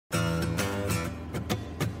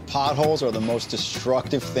Potholes are the most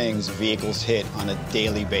destructive things vehicles hit on a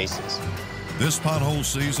daily basis. This pothole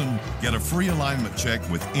season, get a free alignment check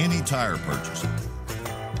with any tire purchase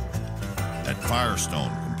at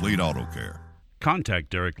Firestone Complete Auto Care. Contact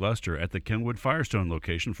Derek Lester at the Kenwood Firestone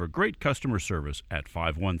location for great customer service at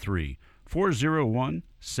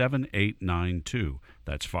 513-401-7892.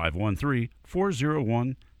 That's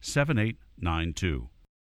 513-401-7892.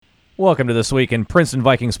 Welcome to This Week in Princeton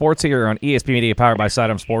Viking Sports here on ESP Media, powered by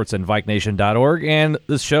Sidearm Sports and VikeNation.org. And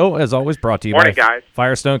this show, as always, brought to you by guys.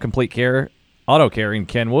 Firestone Complete Care Auto Care in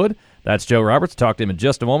Kenwood. That's Joe Roberts. Talk to him in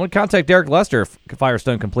just a moment. Contact Derek Lester,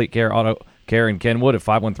 Firestone Complete Care Auto Care in Kenwood at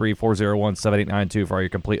 513-401-7892 for all your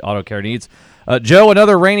complete auto care needs. Joe,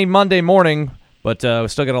 another rainy Monday morning, but we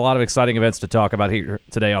still got a lot of exciting events to talk about here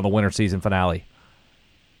today on the winter season finale.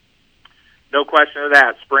 No question of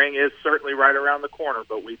that. Spring is certainly right around the corner,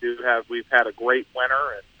 but we've had a great winter,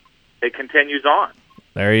 and it continues on.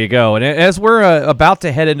 There you go. And as we're about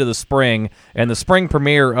to head into the spring, and the spring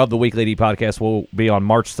premiere of the Weekly D podcast will be on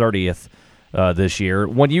March 30th this year.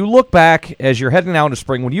 When you look back, as you're heading out into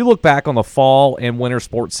spring, when you look back on the fall and winter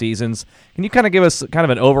sports seasons, can you kind of give us kind of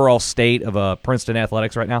an overall state of Princeton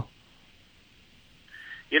athletics right now?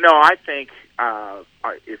 You know, I think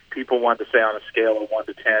if people want to say on a scale of 1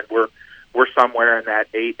 to 10, we're somewhere in that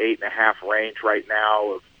 8.5 range right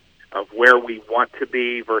now of where we want to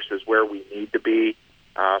be versus where we need to be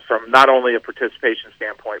from not only a participation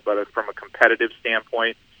standpoint, but from a competitive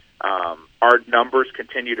standpoint. Our numbers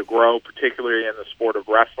continue to grow, particularly in the sport of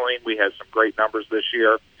wrestling. We had some great numbers this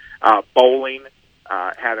year. Bowling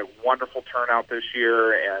had a wonderful turnout this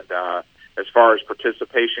year, and as far as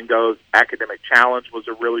participation goes, academic challenge was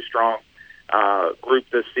a really strong group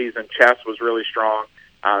this season. Chess was really strong.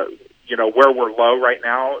 Where we're low right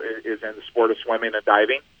now is in the sport of swimming and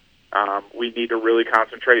diving. We need to really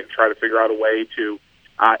concentrate and try to figure out a way to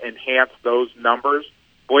enhance those numbers.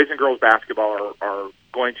 Boys and girls basketball are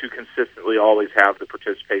going to consistently always have the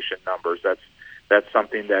participation numbers. That's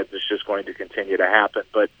something that is just going to continue to happen.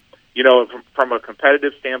 But, from a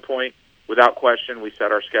competitive standpoint, without question, we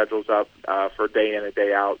set our schedules up for day in and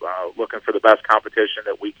day out, looking for the best competition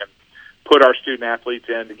that we can put our student athletes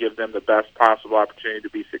in to give them the best possible opportunity to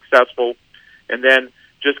be successful, and then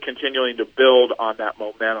just continuing to build on that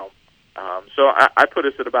momentum. So I put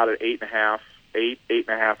us at about an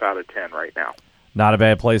 8.5 out of 10 right now. Not a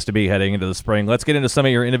bad place to be heading into the spring. Let's get into some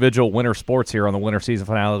of your individual winter sports here on the winter season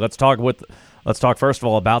finale. Let's talk first of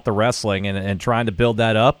all about the wrestling and trying to build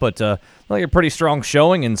that up. But like a pretty strong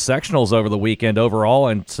showing in sectionals over the weekend overall,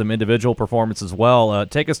 and some individual performance as well.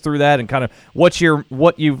 Take us through that and kind of what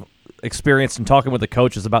you've experienced in talking with the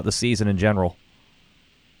coaches about the season in general.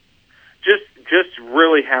 Just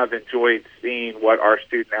really have enjoyed seeing what our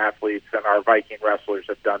student athletes and our Viking wrestlers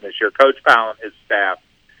have done this year. Coach Powell and his staff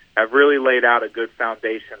have really laid out a good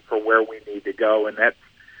foundation for where we need to go, and that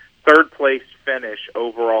third-place finish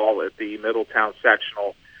overall at the Middletown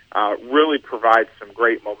Sectional really provides some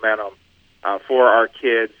great momentum for our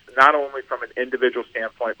kids, not only from an individual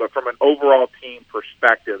standpoint, but from an overall team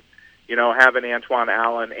perspective. Having Antoine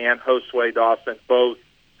Allen and Josue Dawson both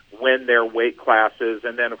win their weight classes,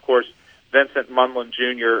 and then, of course, Vincent Munlin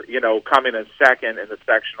Jr., coming in second in the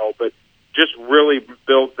sectional, but just really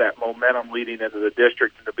builds that momentum leading into the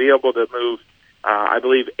district. And to be able to move, I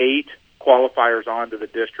believe, 8 qualifiers onto the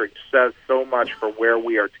district says so much for where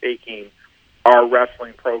we are taking our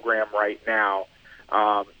wrestling program right now.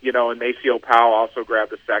 And Maceo Powell also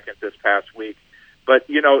grabbed a second this past week. But,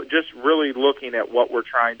 just really looking at what we're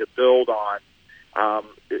trying to build on.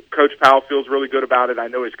 Coach Powell feels really good about it. I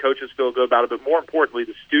know his coaches feel good about it. But more importantly,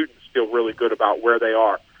 the students feel really good about where they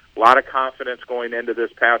are. A lot of confidence going into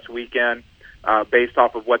this past weekend based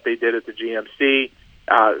off of what they did at the GMC.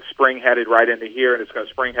 Spring headed right into here, and it's going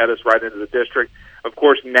to spring head us right into the district. Of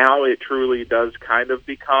course, now it truly does kind of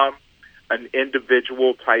become an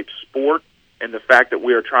individual-type sport, and the fact that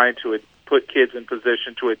we are trying to put kids in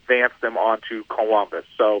position to advance them onto Columbus.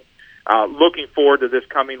 So looking forward to this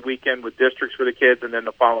coming weekend with districts for the kids, and then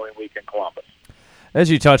the following week in Columbus. As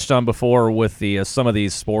you touched on before with the some of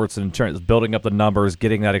these sports and building up the numbers,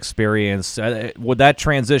 getting that experience, would that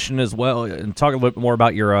transition as well? And talk a little bit more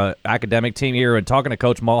about your academic team here and talking to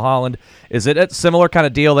Coach Mulholland. Is it a similar kind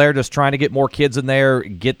of deal there, just trying to get more kids in there,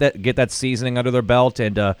 get that seasoning under their belt,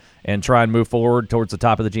 and try and move forward towards the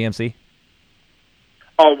top of the GMC?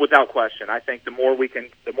 Oh, without question. I think the more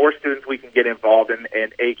students we can get involved in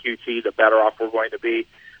AQT, the better off we're going to be.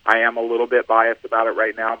 I am a little bit biased about it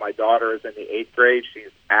right now. My daughter is in the 8th grade. She's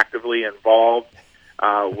actively involved,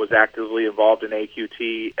 was actively involved in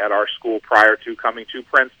AQT at our school prior to coming to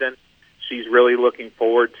Princeton. She's really looking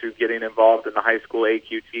forward to getting involved in the high school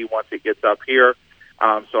AQT once it gets up here.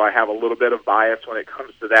 So I have a little bit of bias when it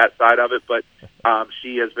comes to that side of it, but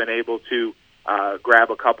she has been able to grab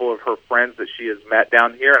a couple of her friends that she has met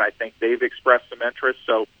down here, and I think they've expressed some interest.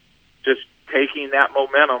 So just taking that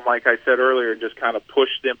momentum, like I said earlier, just kind of push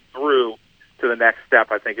them through to the next step,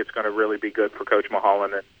 I think it's going to really be good for Coach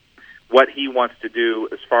Mulholland and what he wants to do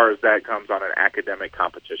as far as that comes on an academic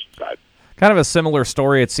competition side. Kind of a similar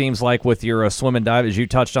story, it seems like, with your swim and dive, as you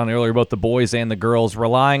touched on earlier, both the boys and the girls,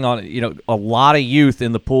 relying on a lot of youth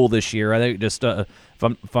in the pool this year. I think just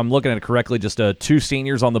if I'm looking at it correctly, just 2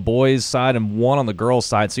 seniors on the boys' side and 1 on the girls'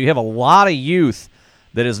 side. So you have a lot of youth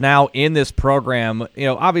that is now in this program.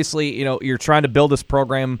 Obviously, you're trying to build this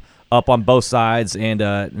program up on both sides and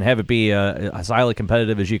have it be as highly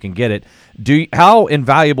competitive as you can get it. How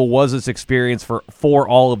invaluable was this experience for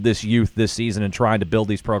all of this youth this season and trying to build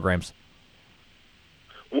these programs?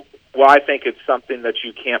 Well, I think it's something that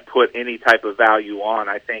you can't put any type of value on.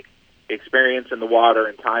 I think experience in the water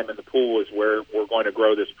and time in the pool is where we're going to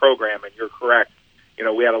grow this program, and you're correct.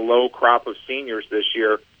 We had a low crop of seniors this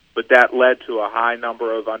year, but that led to a high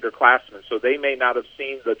number of underclassmen. So they may not have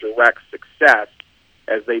seen the direct success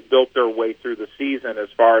as they built their way through the season as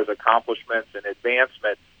far as accomplishments and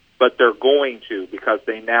advancement, but they're going to because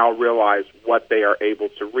they now realize what they are able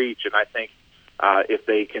to reach. And I think if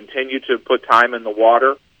they continue to put time in the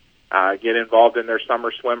water, get involved in their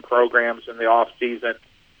summer swim programs in the off season,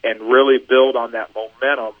 and really build on that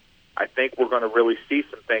momentum, I think we're going to really see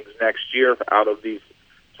some things next year out of these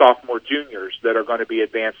sophomore juniors that are going to be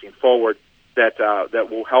advancing forward that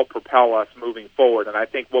will help propel us moving forward. And I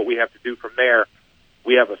think what we have to do from there,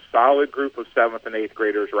 we have a solid group of 7th and 8th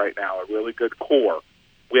graders right now, a really good core.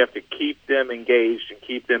 We have to keep them engaged and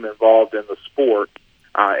keep them involved in the sport.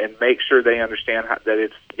 And make sure they understand that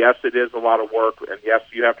it is a lot of work, and yes,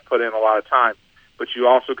 you have to put in a lot of time, but you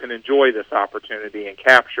also can enjoy this opportunity and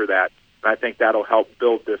capture that, and I think that'll help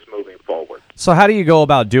build this moving forward. So how do you go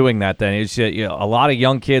about doing that then? It's a lot of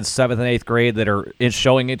young kids, 7th and 8th grade, that are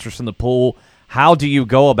showing interest in the pool. How do you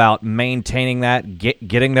go about maintaining that,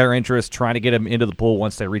 getting their interest, trying to get them into the pool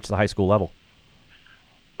once they reach the high school level?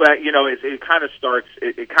 But, it kind of starts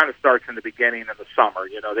in the beginning in the summer.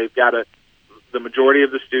 They've got to. The majority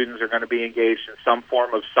of the students are going to be engaged in some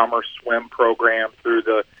form of summer swim program through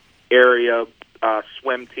the area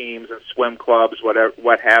swim teams and swim clubs, what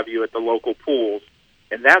have you, at the local pools.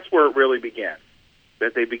 And that's where it really begins,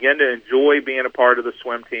 that they begin to enjoy being a part of the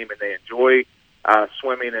swim team, and they enjoy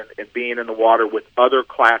swimming and being in the water with other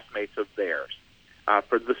classmates of theirs.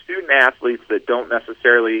 For the student-athletes that don't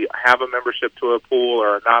necessarily have a membership to a pool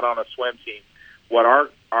or are not on a swim team, what our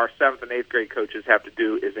 7th and 8th grade coaches have to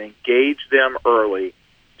do is engage them early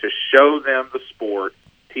to show them the sport,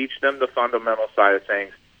 teach them the fundamental side of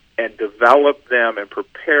things, and develop them and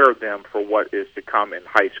prepare them for what is to come in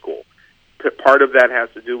high school. Part of that has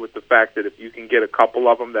to do with the fact that if you can get a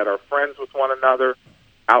couple of them that are friends with one another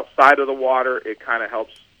outside of the water, it kind of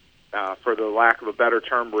helps, for the lack of a better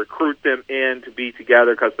term, recruit them in to be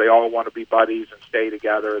together because they all want to be buddies and stay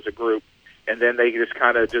together as a group. And then they just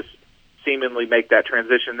kind of seemingly make that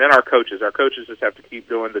transition. Then our coaches just have to keep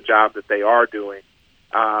doing the job that they are doing,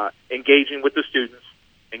 engaging with the students,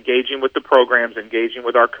 engaging with the programs, engaging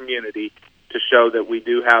with our community to show that we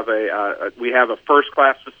do have a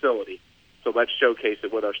first-class facility. So let's showcase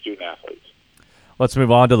it with our student athletes. Let's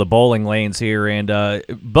move on to the bowling lanes here, and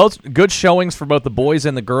both good showings for both the boys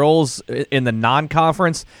and the girls in the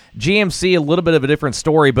non-conference. GMC, a little bit of a different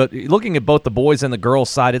story, but looking at both the boys and the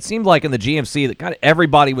girls' side, it seemed like in the GMC that kind of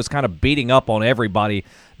everybody was kind of beating up on everybody.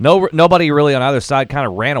 Nobody really on either side kind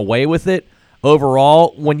of ran away with it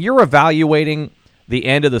overall. When you're evaluating the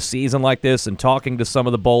end of the season like this and talking to some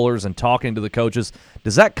of the bowlers and talking to the coaches,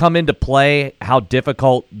 does that come into play how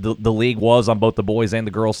difficult the league was on both the boys and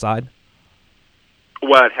the girls' side?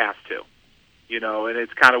 Well, it has to, and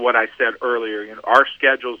it's kind of what I said earlier. Our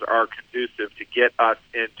schedules are conducive to get us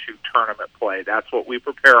into tournament play. That's what we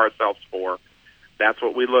prepare ourselves for. That's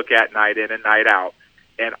what we look at night in and night out.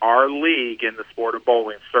 And our league in the sport of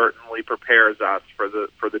bowling certainly prepares us for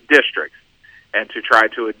the districts and to try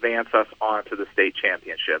to advance us on to the state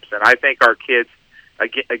championships. And I think our kids,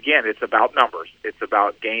 again, it's about numbers. It's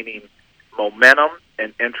about gaining momentum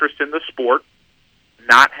and interest in the sport,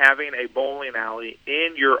 not having a bowling alley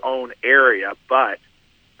in your own area, but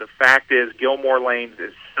the fact is Gilmore Lanes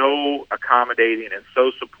is so accommodating and so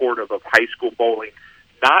supportive of high school bowling,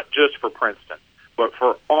 not just for Princeton, but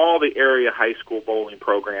for all the area high school bowling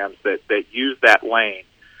programs that use that lane,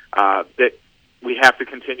 that we have to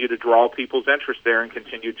continue to draw people's interest there and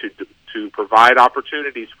continue to provide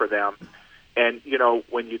opportunities for them And,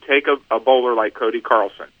 when you take a bowler like Cody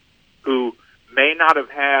Carlson, who may not have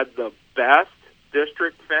had the best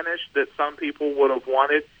district finish that some people would have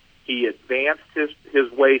wanted, he advanced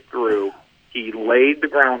his way through. He laid the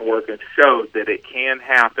groundwork and showed that it can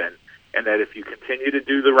happen, and that if you continue to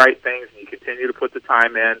do the right things and you continue to put the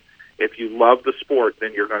time in, if you love the sport,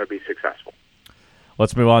 then you're going to be successful.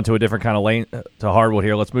 Let's move on to a different kind of lane to hardwood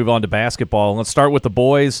here. Let's move on to basketball. Let's start with the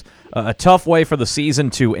boys. A tough way for the season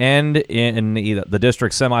to end in the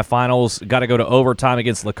district semifinals. Got to go to overtime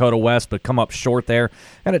against Lakota West, but come up short there.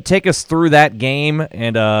 Kind of take us through that game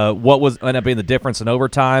and what was ended up being the difference in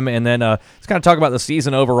overtime, and then let's kind of talk about the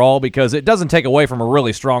season overall, because it doesn't take away from a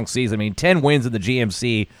really strong season. I mean, 10 wins in the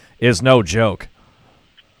GMC is no joke.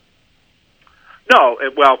 No,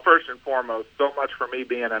 well, first and foremost, so much for me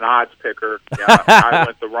being an odds picker. I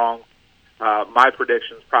went the wrong. My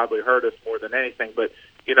predictions probably hurt us more than anything. But,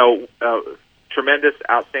 tremendous,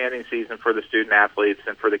 outstanding season for the student athletes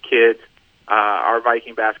and for the kids. Our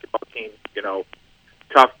Viking basketball team,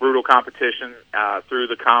 tough, brutal competition through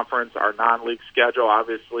the conference. Our non-league schedule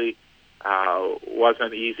obviously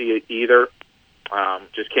wasn't easy either.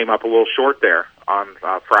 Just came up a little short there on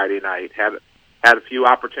Friday night. Had a few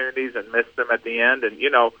opportunities and missed them at the end. And,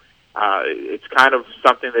 it's kind of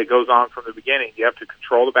something that goes on from the beginning. You have to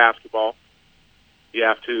control the basketball. You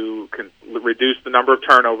have to reduce the number of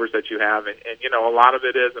turnovers that you have. And a lot of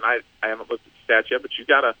it is, and I haven't looked at the stats yet, but you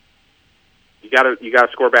gotta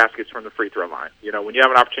score baskets from the free throw line. When you have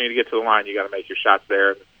an opportunity to get to the line, you got to make your shots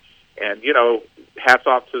there. And hats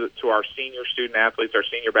off to our senior student athletes, our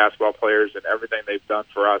senior basketball players, and everything they've done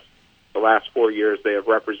for us the last 4 years. They have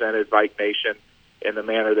represented Vike Nation in the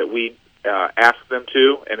manner that we ask them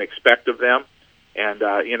to and expect of them. And,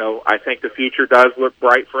 I think the future does look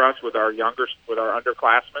bright for us with our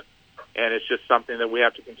underclassmen, and it's just something that we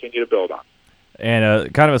have to continue to build on.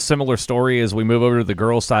 And kind of a similar story as we move over to the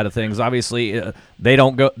girls' side of things. Obviously, they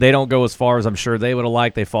don't go as far as I'm sure they would have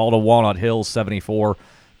liked. They fall to Walnut Hills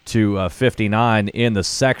 74-59 in the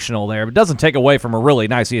sectional there. But it doesn't take away from a really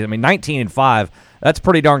nice season. I mean, 19-5, that's a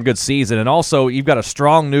pretty darn good season. And also, you've got a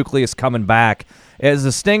strong nucleus coming back. As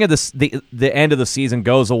the sting of the end of the season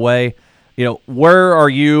goes away, where are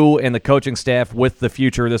you and the coaching staff with the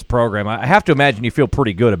future of this program? I have to imagine you feel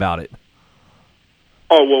pretty good about it.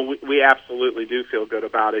 Oh, well, we absolutely do feel good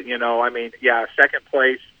about it. Second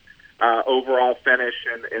place overall finish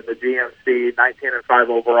in the GMC, 19-5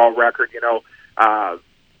 overall record. Kyla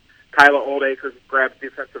Oldacre grabbed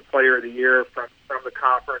Defensive Player of the Year from the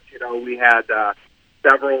conference. We had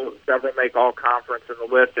several make all-conference in the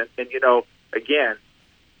list. And again,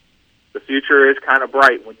 the future is kind of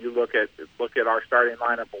bright when you look at our starting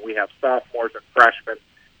lineup, and we have sophomores and freshmen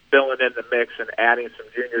filling in the mix and adding some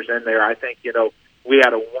juniors in there. I think, we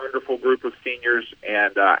had a wonderful group of seniors,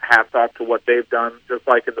 and hats off to what they've done, just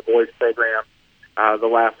like in the boys program the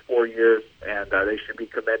last 4 years, and they should be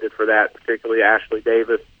commended for that, particularly Ashley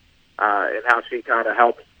Davis and how she kind of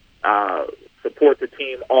helped support the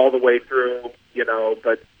team all the way through,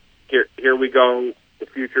 but here we go. The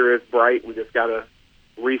future is bright. We just got to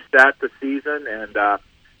reset the season, and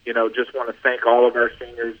just want to thank all of our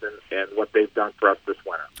seniors and what they've done for us this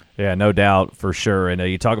winter. Yeah, no doubt, for sure. And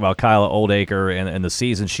you talk about Kyla Oldacre and the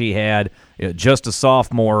season she had, just a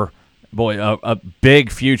sophomore. Boy, a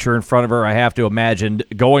big future in front of her, I have to imagine.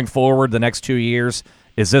 Going forward the next 2 years,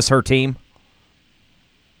 is this her team?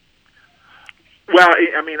 Well,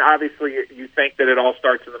 I mean, obviously, you think that it all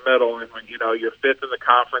starts in the middle, and when you're fifth in the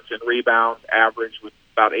conference in rebounds, average with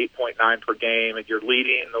about 8.9 per game, and you're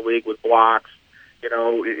leading the league with blocks.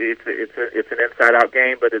 It's an inside-out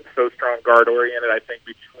game, but it's so strong guard-oriented. I think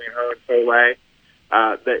between her and Soleil,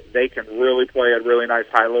 that they can really play a really nice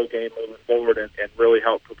high-low game moving forward and really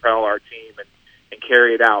help propel our team and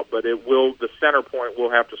carry it out. But the center point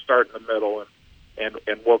will have to start in the middle and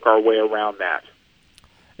work our way around that.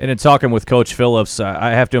 And in talking with Coach Phillips,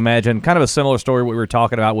 I have to imagine kind of a similar story we were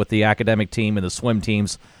talking about with the academic team and the swim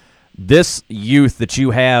teams. This youth that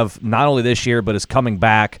you have, not only this year, but is coming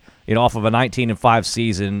back, off of a 19-5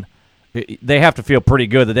 season, they have to feel pretty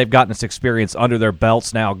good that they've gotten this experience under their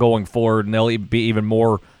belts now going forward, and they'll be even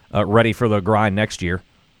more ready for the grind next year.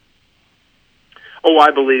 Oh,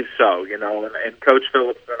 I believe so. And Coach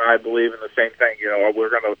Phillips and I believe in the same thing.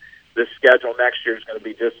 This schedule next year is going to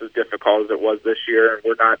be just as difficult as it was this year, and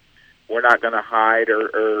we're not going to hide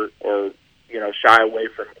or shy away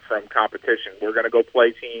from competition. We're going to go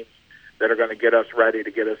play teams that are going to get us ready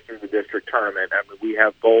to get us through the district tournament. I mean, we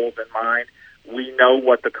have goals in mind. We know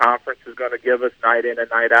what the conference is going to give us night in and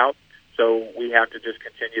night out, so we have to just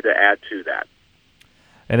continue to add to that.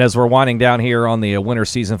 And as we're winding down here on the winter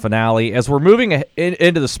season finale, as we're moving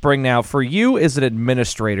into the spring now, for you as an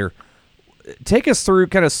administrator, take us through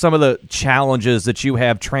kind of some of the challenges that you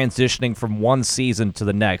have transitioning from one season to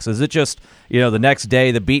the next. Is it just, the next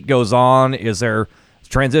day the beat goes on? Is there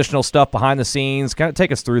transitional stuff behind the scenes? Kind of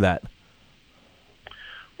take us through that.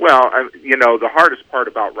 Well, the hardest part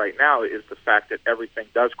about right now is the fact that everything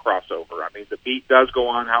does cross over. I mean, the beat does go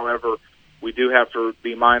on. However, we do have to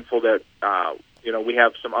be mindful that, we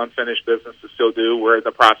have some unfinished business to still do. We're in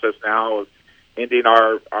the process now of ending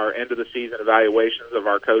our end of the season evaluations of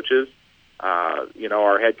our coaches.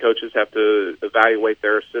 Our head coaches have to evaluate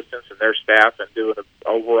their assistants and their staff and do an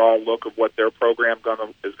overall look of what their program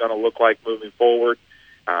is going to look like moving forward.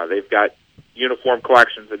 They've got uniform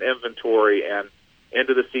collections and inventory and end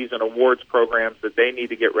of the season awards programs that they need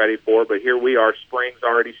to get ready for. But here we are, spring's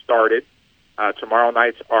already started. Tomorrow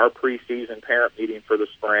night's our preseason parent meeting for the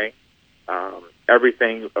spring.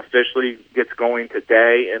 Everything officially gets going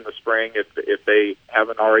today in the spring if they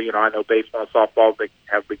haven't already. I know baseball and softball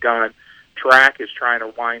have begun. Track is trying to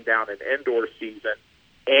wind down an indoor season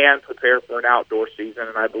and prepare for an outdoor season,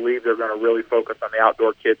 and I believe they're going to really focus on the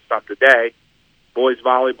outdoor kids some today. Boys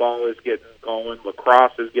volleyball is getting going,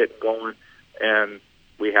 lacrosse is getting going, and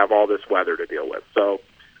we have all this weather to deal with. So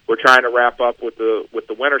we're trying to wrap up with the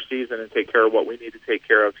winter season and take care of what we need to take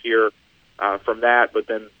care of here from that, but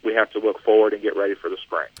then we have to look forward and get ready for the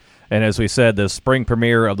spring. And as we said, the spring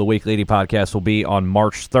premiere of the Weekly 80 podcast will be on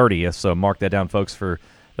March 30th, so mark that down, folks, for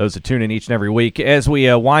those that tune in each and every week. As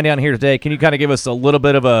we wind down here today, can you kind of give us a little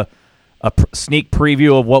bit of a sneak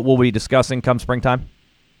preview of what we'll be discussing come springtime?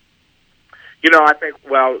 I think,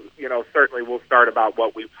 certainly we'll start about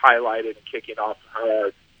what we've highlighted and kicking off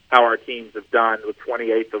how our teams have done. The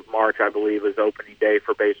 28th of March, I believe, is opening day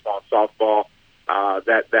for baseball and softball.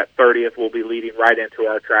 That 30th will be leading right into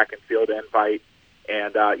our track and field invite.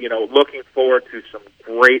 And, looking forward to some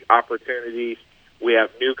great opportunities. We have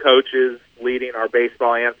new coaches leading our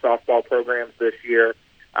baseball and softball programs this year.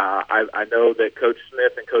 I know that Coach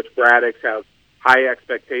Smith and Coach Braddock have high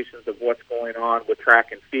expectations of what's going on with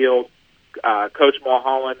track and field. Coach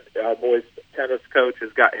Mulholland, our boys tennis coach,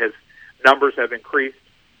 his numbers have increased.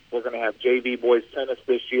 We're going to have JV boys tennis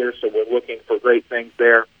this year, so we're looking for great things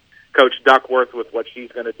there. Coach Duckworth with what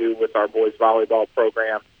she's going to do with our boys volleyball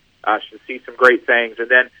program should see some great things. And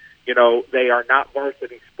then, they are not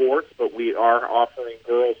varsity sports, but we are offering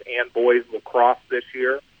girls and boys lacrosse this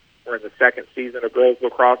year. We're in the second season of girls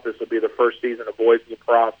lacrosse. This will be the first season of boys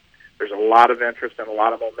lacrosse. There's a lot of interest and a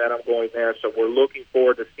lot of momentum going there, so we're looking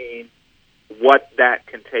forward to seeing what that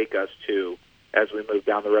can take us to as we move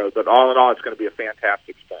down the road. But all in all, it's going to be a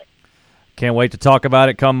fantastic spring. Can't wait to talk about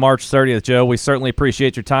it come March 30th, Joe. We certainly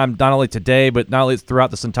appreciate your time, not only today, but not only throughout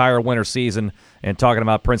this entire winter season and talking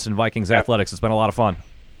about Princeton Vikings athletics. It's been a lot of fun.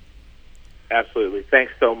 Absolutely.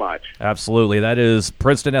 Thanks so much. Absolutely. That is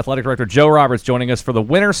Princeton Athletic Director Joe Roberts joining us for the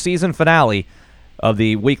winter season finale of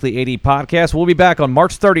the Weekly 80 podcast. We'll be back on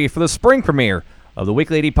March 30th for the spring premiere of the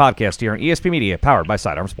Weekly 80 podcast here on ESP Media, powered by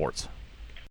Sidearm Sports.